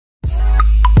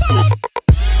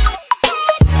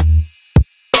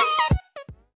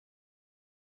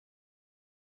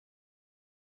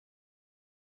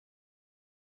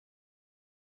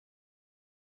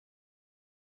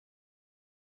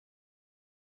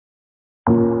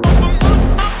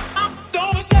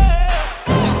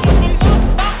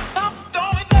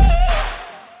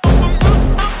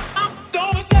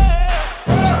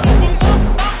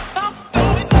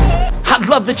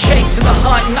Love the chase and the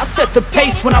hunt, and I set the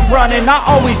pace when I'm running. I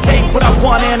always take what I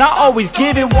want and I always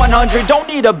give it 100. Don't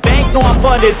need a bank, no I'm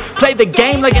funded. Play the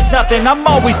game like it's nothing. I'm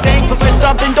always thankful for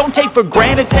something. Don't take for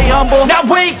granted, stay humble. Now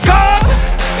wake up!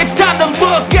 It's time to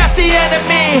look at the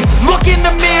enemy. Look in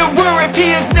the mirror if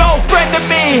he is no friend to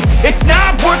me. It's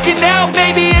not working out,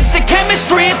 maybe it's the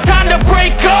chemistry. It's time to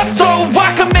break up so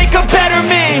I can make a better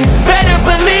me. Better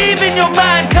believe in your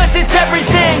mind, cause it's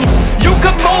everything. You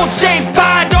can mold, shape,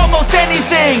 find almost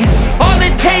anything. All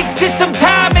it takes is some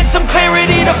time and some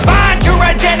clarity to find your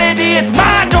identity. It's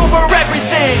mind over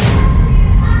everything.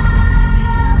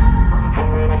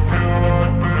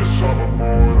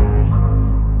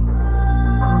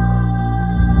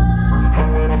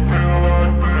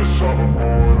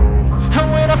 And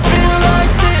when I feel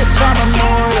like this, I'm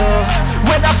immortal.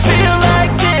 When I feel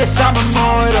like this, I'm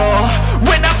immortal.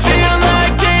 When I feel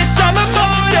like this, I'm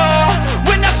immortal.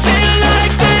 When I feel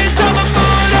like this, I'm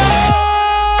immortal.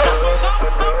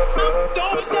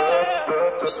 Don't be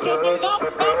scared. Just give me up.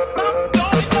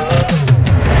 Don't be scared.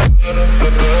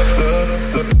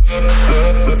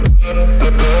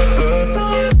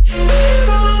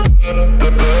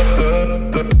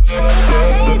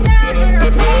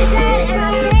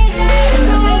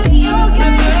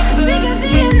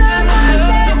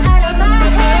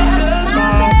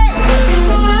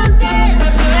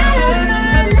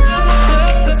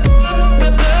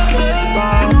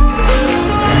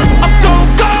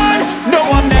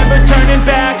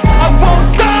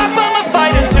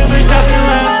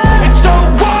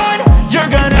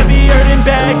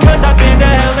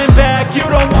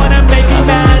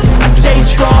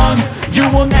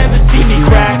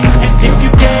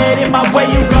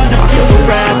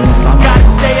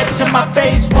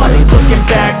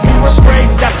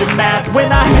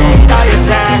 When I hate, I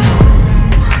attack.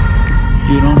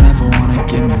 You don't ever wanna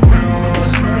give me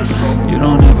wings. You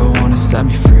don't ever wanna set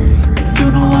me free.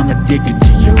 You know I'm addicted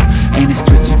to you, and it's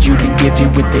twisted. You've been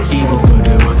gifted with the evil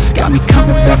voodoo. Got me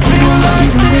coming back for more,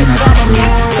 even when I get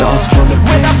through. Dolls full of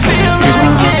When I pain. feel Here's my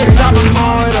like heart this, I'm straight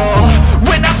immortal.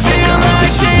 When I feel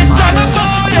like this, I'm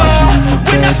immortal.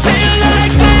 When I feel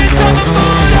like this, I'm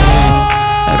immortal.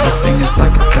 Everything is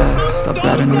like a test. I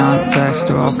better not text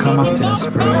or I'll come off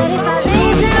desperate. But if I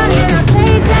lay down and I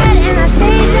play dead and I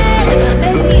stay dead,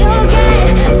 baby you'll get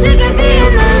sick of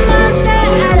being the monster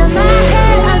out of my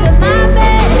head, under my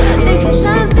bed, thinking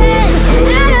something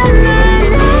out of my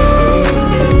nightmares.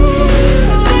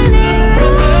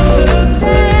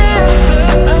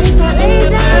 But if I lay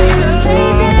down and I play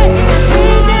dead and I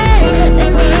stay dead,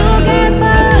 then you'll get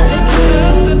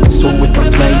bored. So if I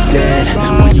play dead,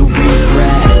 will you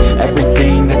regret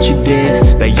everything that you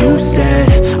did, that you said?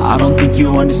 I don't think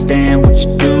you understand what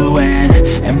you're doing,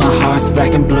 and my heart's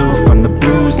black and blue from the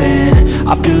bruising.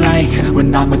 I feel like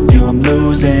when I'm with you I'm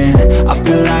losing. I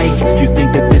feel like you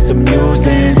think that this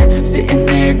amusing, sitting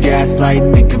there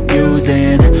gaslighting and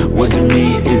confusing. Was it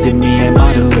me? Is it me? Am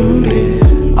I deluded?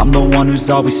 I'm the one who's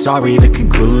always sorry, the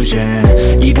conclusion.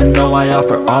 Even though I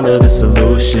offer all of the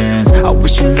solutions, I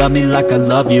wish you loved me like I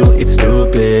love you, it's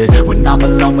stupid. When I'm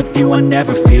alone with you I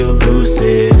never feel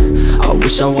lucid. I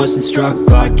wish I wasn't struck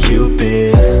by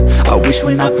Cupid. I wish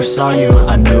when I first saw you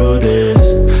I knew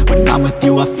this. When I'm with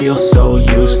you I feel so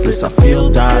useless. I feel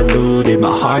diluted,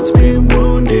 my heart's been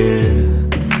wounded.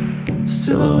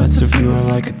 Silhouettes of you are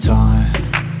like a taunt.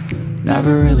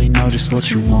 Never really know just what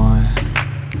you want.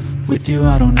 With you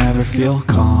I don't ever feel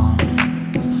calm.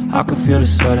 I can feel the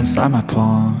sweat inside my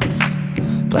palm.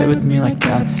 Play with me like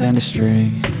cats and a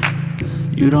string.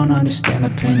 You don't understand the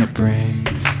pain it brings.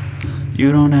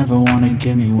 You don't ever wanna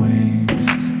give me wings.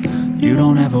 You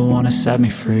don't ever wanna set me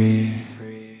free.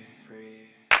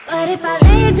 But if I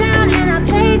lay down and I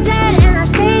play dead and I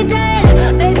stay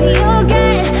dead, baby you'll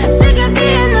get sick of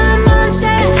being the monster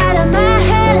out of my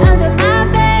head, under my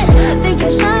bed, thinking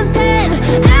something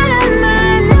out of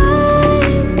my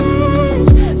nightmares.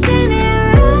 See me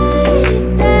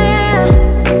right there.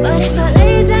 But if I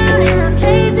lay down and I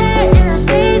play dead and I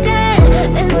stay dead,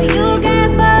 then will you get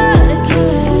bored of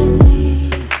killing me?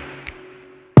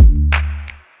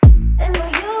 Then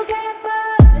will you get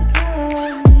bored of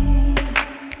killing me?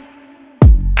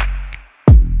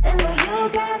 And will you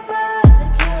get bored of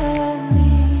killing me?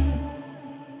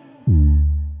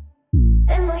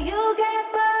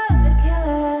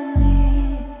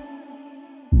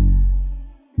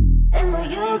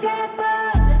 you'll get